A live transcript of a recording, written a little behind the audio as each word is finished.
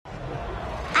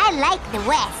I like the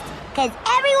West, 'cause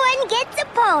everyone gets a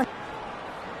pony.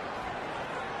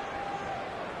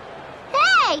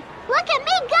 Hey, look at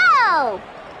me go!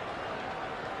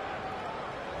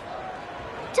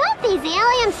 Don't these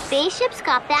alien spaceships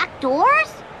got back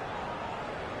doors?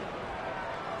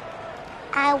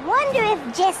 I wonder if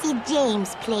Jesse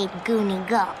James played Goonie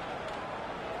Go.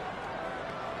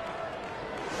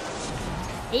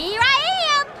 Here I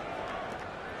am!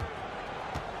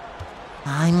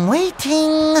 I'm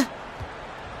waiting.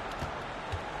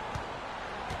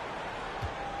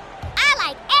 I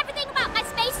like everything about my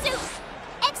spacesuit,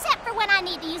 except for when I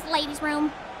need to use the ladies'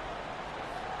 room.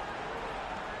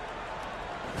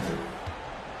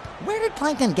 Where did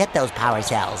Plankton get those power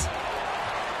cells?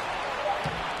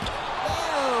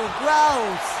 Ew,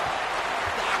 gross.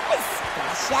 That was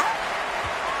special.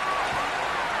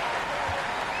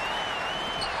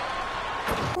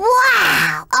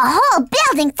 Wow! A whole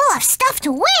building full of stuff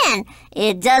to win!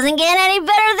 It doesn't get any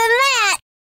better than that!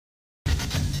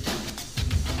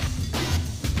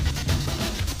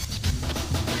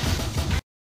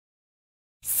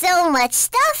 So much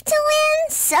stuff to win,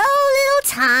 so little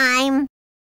time.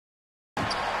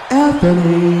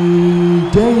 Anthony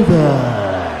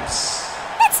Davis.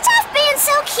 It's tough being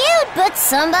so cute, but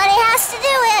somebody has to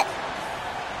do it.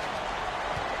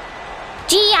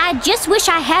 Gee, I just wish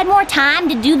I had more time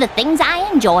to do the things I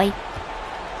enjoy.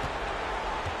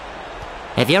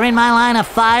 If you're in my line of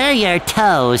fire, you're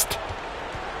toast.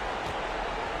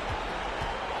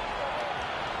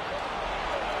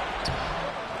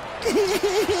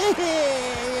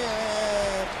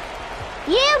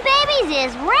 You babies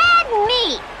is red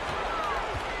meat.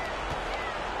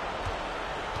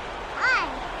 I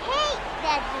hate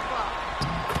vegetables.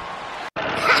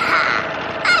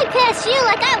 I passed you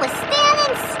like I was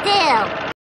standing still.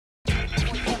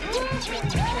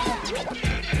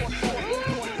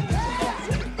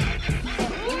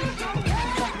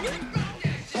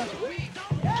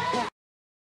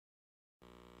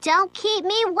 Don't keep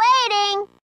me waiting.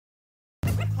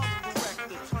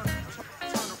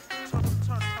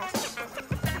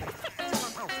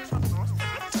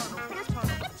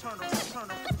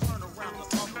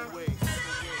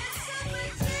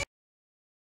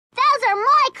 Those are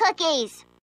my cookies.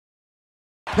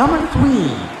 Number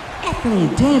 3, Anthony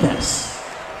Davis.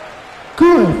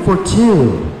 Good for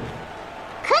 2.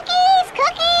 Cookies,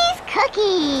 cookies,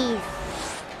 cookies.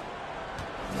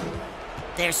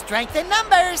 There's strength in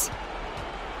numbers.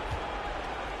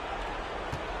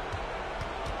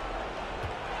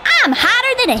 I'm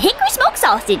hotter than a hickory smoked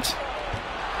sausage.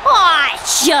 Aw,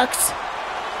 shucks.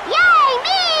 Yay,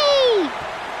 me!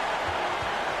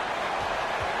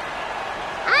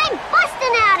 I'm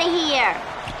busting out of here.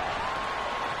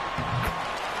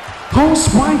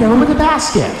 Post Rider with a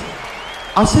basket.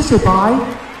 Assisted by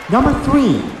number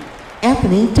 3,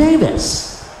 Anthony Davis.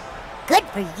 Good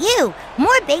for you.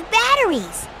 More big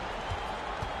batteries.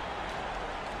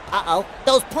 Uh-oh,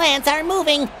 those plants aren't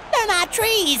moving. They're not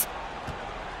trees.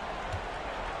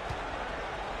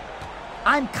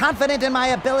 I'm confident in my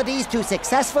abilities to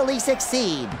successfully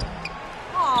succeed.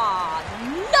 Aw,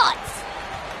 nuts!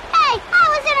 Hey, I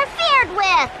was interfered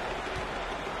with!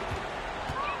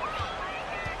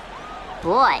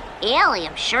 Boy,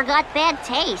 Alien sure got bad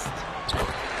taste.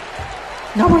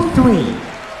 Number 3,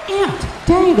 Ant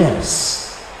Davis.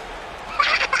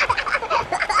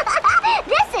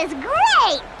 This is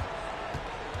great!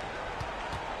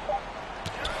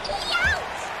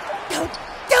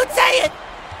 Don't say it!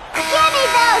 Give me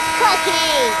those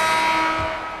cookies!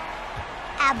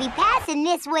 I'll be passing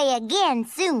this way again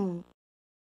soon.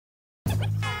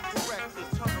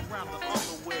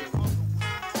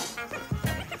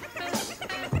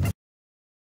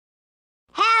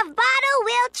 Have bottle,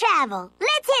 will travel.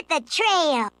 Let's hit the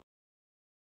trail.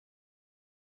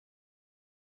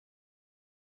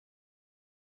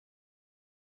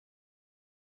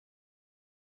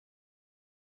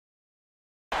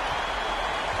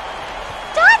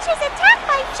 Dodge is attacked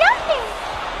by jumping.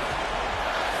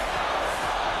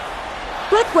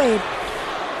 Blackwade,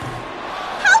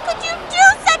 How could you do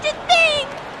such a thing?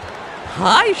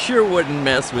 I sure wouldn't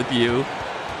mess with you.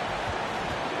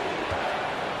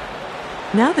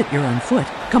 Now that you're on foot,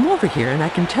 come over here and I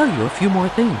can tell you a few more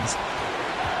things.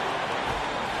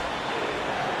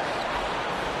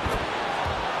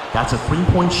 That's a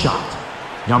 3-point shot.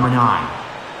 Number 9,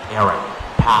 Eric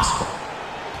Pascal.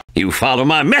 You follow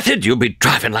my method, you'll be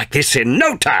driving like this in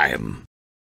no time.